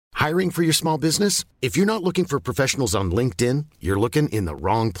Hiring for your small business? If you're not looking for professionals on LinkedIn, you're looking in the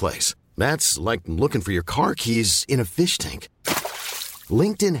wrong place. That's like looking for your car keys in a fish tank.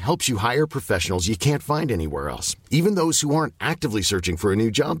 LinkedIn helps you hire professionals you can't find anywhere else, even those who aren't actively searching for a new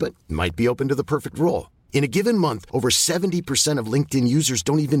job but might be open to the perfect role. In a given month, over 70% of LinkedIn users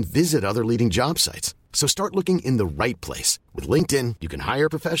don't even visit other leading job sites. So start looking in the right place. With LinkedIn, you can hire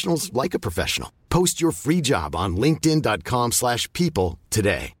professionals like a professional. Post your free job on linkedin.com/people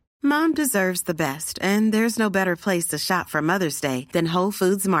today. Mom deserves the best, and there's no better place to shop for Mother's Day than Whole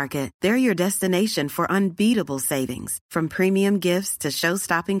Foods Market. They're your destination for unbeatable savings, from premium gifts to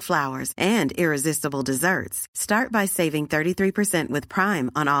show-stopping flowers and irresistible desserts. Start by saving 33% with Prime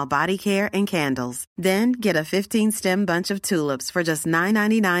on all body care and candles. Then get a 15-stem bunch of tulips for just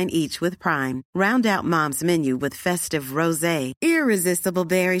 $9.99 each with Prime. Round out Mom's menu with festive rosé, irresistible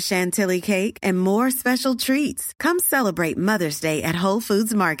berry chantilly cake, and more special treats. Come celebrate Mother's Day at Whole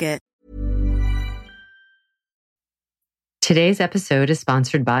Foods Market. Today's episode is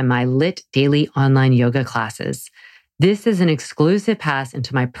sponsored by my LIT daily online yoga classes. This is an exclusive pass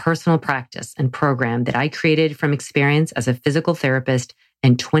into my personal practice and program that I created from experience as a physical therapist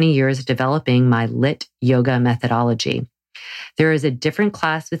and 20 years developing my LIT yoga methodology. There is a different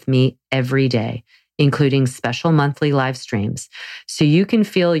class with me every day, including special monthly live streams, so you can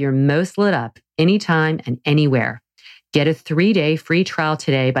feel your most lit up anytime and anywhere. Get a 3-day free trial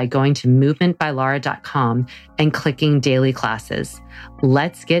today by going to movementbylara.com and clicking daily classes.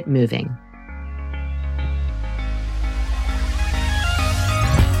 Let's get moving.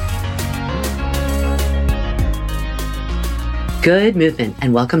 Good movement,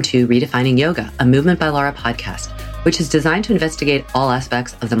 and welcome to Redefining Yoga, a Movement by Lara podcast, which is designed to investigate all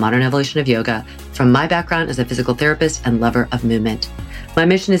aspects of the modern evolution of yoga from my background as a physical therapist and lover of movement. My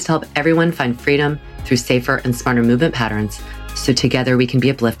mission is to help everyone find freedom through safer and smarter movement patterns, so together we can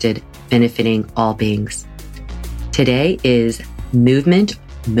be uplifted, benefiting all beings. Today is Movement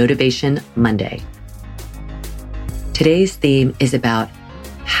Motivation Monday. Today's theme is about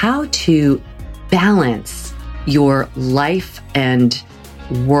how to balance your life and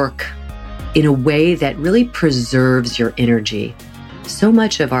work in a way that really preserves your energy. So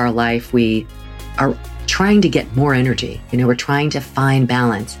much of our life, we are trying to get more energy. We're trying to find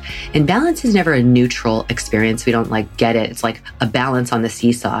balance. And balance is never a neutral experience. We don't get it. It's like a balance on the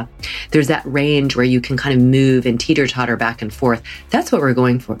seesaw. There's that range where you can kind of move and teeter-totter back and forth. That's what we're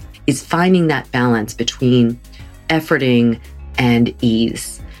going for, is finding that balance between efforting and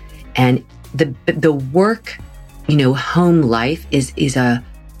ease. And the work, home life is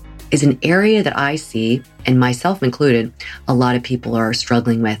an area that I see, and myself included, a lot of people are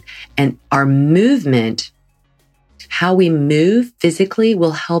struggling with. And our movement, how we move physically,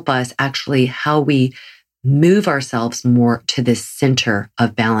 will help us actually how we move ourselves more to the center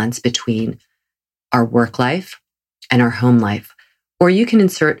of balance between our work life and our home life. Or you can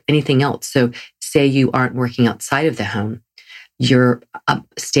insert anything else. So say you aren't working outside of the home, you're a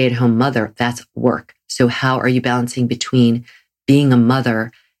stay-at-home mother, that's work. So how are you balancing between being a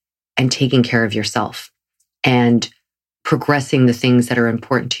mother and taking care of yourself and progressing the things that are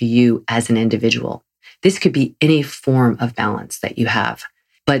important to you as an individual? This could be any form of balance that you have.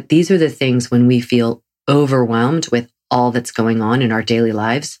 But these are the things when we feel overwhelmed with all that's going on in our daily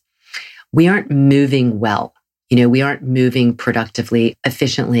lives, we aren't moving well. We aren't moving productively,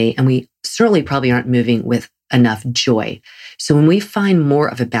 efficiently, and we certainly probably aren't moving with enough joy. So when we find more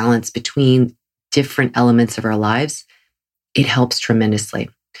of a balance between different elements of our lives, it helps tremendously.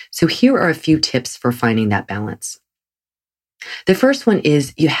 So here are a few tips for finding that balance. The first one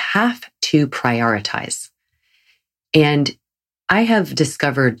is you have to prioritize. And I have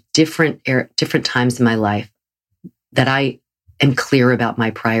discovered different times in my life that I am clear about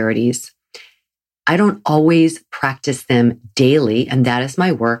my priorities. I don't always practice them daily, and that is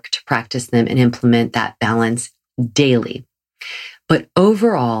my work, to practice them and implement that balance daily. But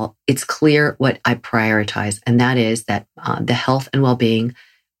overall, it's clear what I prioritize, and that is that the health and well-being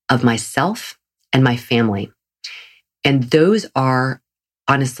of myself and my family. And those are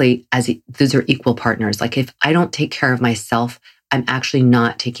honestly, those are equal partners. If I don't take care of myself, I'm actually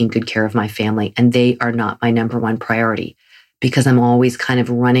not taking good care of my family, and they are not my number one priority because I'm always kind of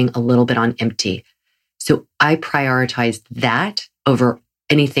running a little bit on empty. So I prioritize that over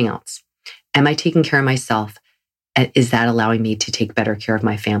anything else. Am I taking care of myself? Is that allowing me to take better care of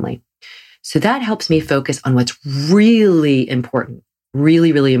my family? So that helps me focus on what's really important,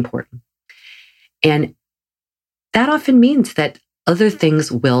 really, really important. And that often means that other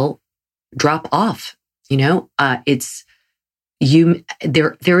things will drop off.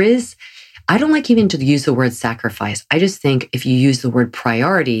 I don't like even to use the word sacrifice. I just think if you use the word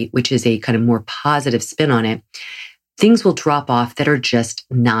priority, which is a kind of more positive spin on it, things will drop off that are just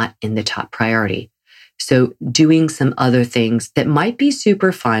not in the top priority. So doing some other things that might be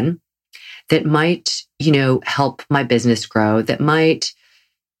super fun, that might, help my business grow, that might,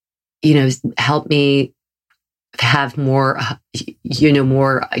 help me have more,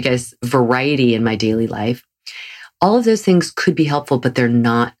 I guess, variety in my daily life. All of those things could be helpful, but they're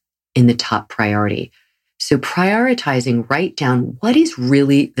not in the top priority. So prioritizing, write down what is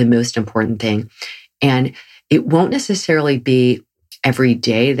really the most important thing. And it won't necessarily be every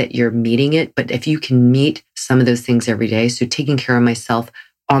day that you're meeting it, but if you can meet some of those things every day, so taking care of myself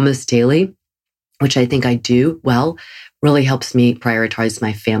almost daily, which I think I do well, really helps me prioritize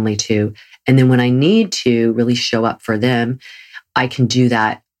my family too. And then when I need to really show up for them, I can do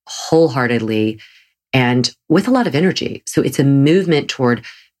that wholeheartedly and with a lot of energy. So it's a movement toward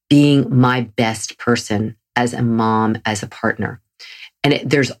being my best person as a mom, as a partner. And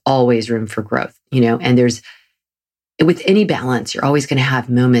there's always room for growth, and with any balance, you're always going to have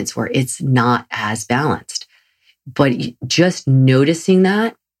moments where it's not as balanced. But just noticing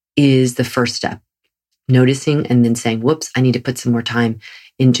that is the first step. Noticing and then saying, whoops, I need to put some more time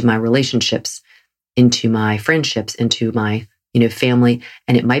into my relationships, into my friendships, into my, family.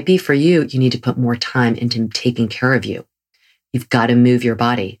 And it might be for you, you need to put more time into taking care of you. You've got to move your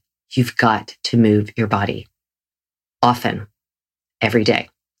body. You've got to move your body often, every day.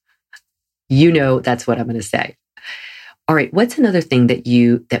 That's what I'm going to say. All right. What's another thing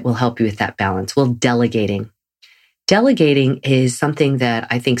that will help you with that balance? Well, delegating. Delegating is something that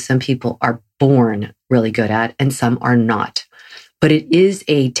I think some people are born really good at and some are not. But it is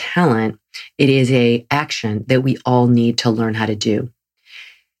a talent. It is a action that we all need to learn how to do.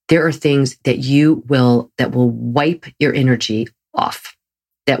 There are things that will wipe your energy off,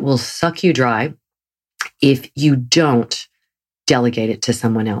 that will suck you dry if you don't delegate it to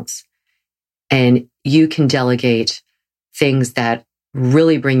someone else. And you can delegate things that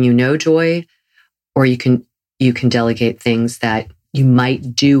really bring you no joy, or you can delegate things that you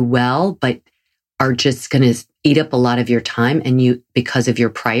might do well, but are just going to eat up a lot of your time. And because of your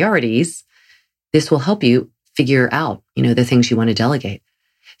priorities, this will help you figure out, the things you want to delegate.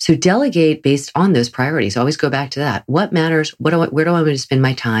 So delegate based on those priorities. Always go back to that. What matters? Where do I want to spend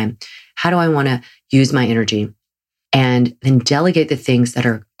my time? How do I want to use my energy? And then delegate the things that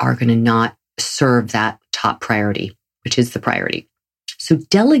are going to not serve that top priority, which is the priority. So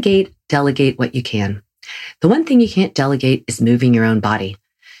delegate what you can. The one thing you can't delegate is moving your own body.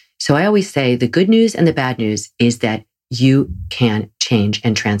 So I always say the good news and the bad news is that you can change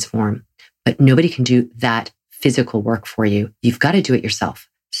and transform, but nobody can do that physical work for you. You've got to do it yourself.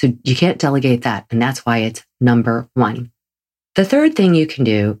 So you can't delegate that. And that's why it's number one. The third thing you can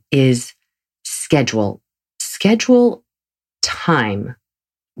do is schedule time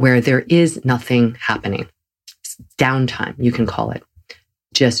where there is nothing happening. Downtime, you can call it,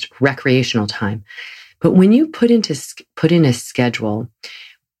 just recreational time. But when you put in a schedule,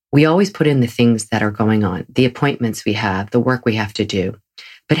 we always put in the things that are going on, the appointments we have, the work we have to do.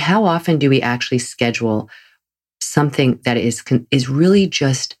 But how often do we actually schedule something that is really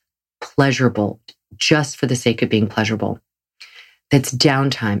just pleasurable, just for the sake of being pleasurable? That's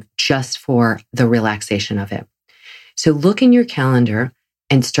downtime, just for the relaxation of it. So look in your calendar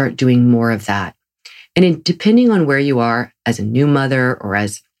and start doing more of that. And depending on where you are as a new mother or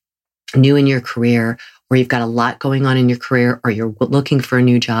as new in your career, or you've got a lot going on in your career, or you're looking for a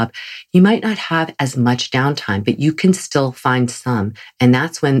new job, you might not have as much downtime, but you can still find some. And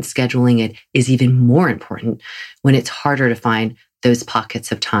that's when scheduling it is even more important, when it's harder to find those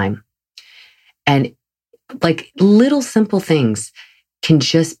pockets of time. And like little simple things can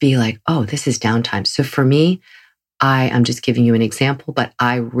just be like, oh, this is downtime. So for me, I'm just giving you an example, but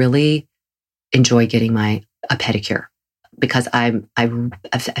I really enjoy getting a pedicure because I've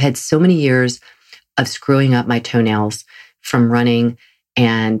had so many years of screwing up my toenails from running,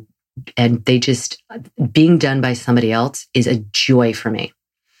 and they just, being done by somebody else is a joy for me.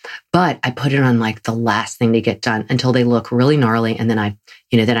 But I put it on like the last thing to get done until they look really gnarly. And then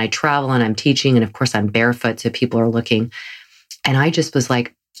I travel and I'm teaching, and of course I'm barefoot, so people are looking. And I just was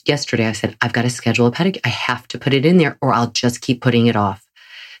like, yesterday I said, I've got to schedule a pedicure. I have to put it in there or I'll just keep putting it off.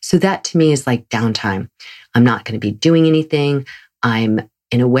 So that to me is like downtime. I'm not going to be doing anything.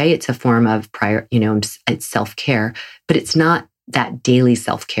 In a way, it's a form of it's self-care, but it's not that daily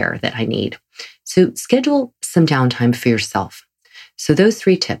self-care that I need. So schedule some downtime for yourself. So those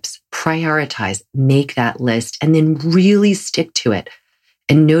 3 tips: prioritize, make that list, and then really stick to it.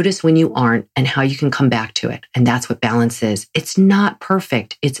 And notice when you aren't and how you can come back to it. And that's what balance is. It's not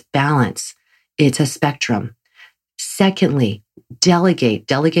perfect. It's balance. it's a spectrum. Secondly, delegate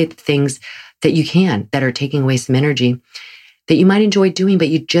the things that you can, that are taking away some energy that you might enjoy doing, but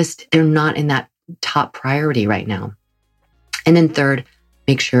they're not in that top priority right now. And then third,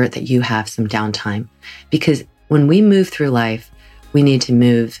 make sure that you have some downtime, because when we move through life, we need to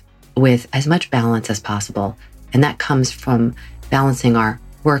move with as much balance as possible. And that comes from balancing our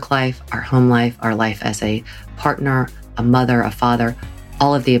work life, our home life, our life as a partner, a mother, a father,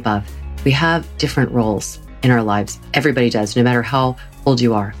 all of the above. We have different roles in our lives. Everybody does, no matter how old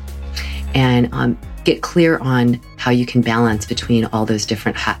you are. And get clear on how you can balance between all those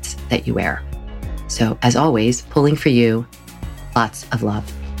different hats that you wear. So as always, pulling for you, lots of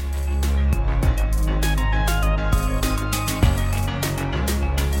love.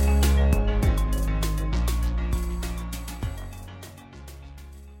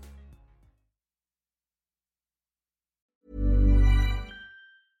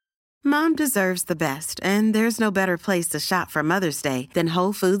 Mom deserves the best, and there's no better place to shop for Mother's Day than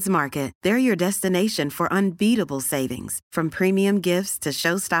Whole Foods Market. They're your destination for unbeatable savings, from premium gifts to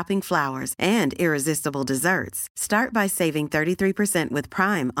show-stopping flowers and irresistible desserts. Start by saving 33% with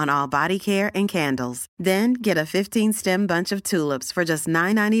Prime on all body care and candles. Then get a 15-stem bunch of tulips for just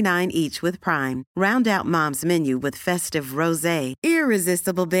 $9.99 each with Prime. Round out Mom's menu with festive rosé,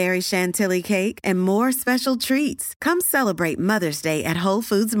 irresistible berry chantilly cake, and more special treats. Come celebrate Mother's Day at Whole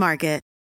Foods Market.